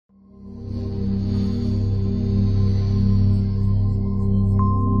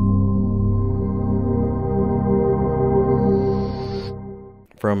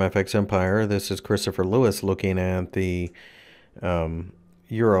from FX Empire. This is Christopher Lewis looking at the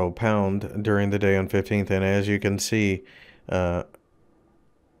euro pound during the day on 15th. And as you can see,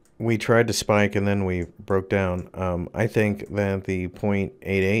 we tried to spike and then we broke down. I think that the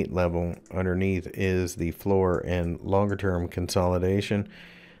 0.88 level underneath is the floor and longer term consolidation.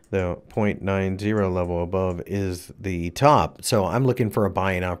 The 0.90 level above is the top. So I'm looking for a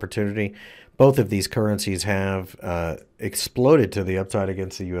buying opportunity. Both of these currencies have exploded to the upside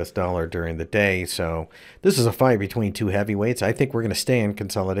against the US dollar during the day. So this is a fight between two heavyweights. I think we're going to stay in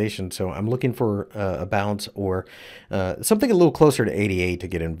consolidation. So I'm looking for a bounce or something a little closer to 88 to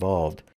get involved.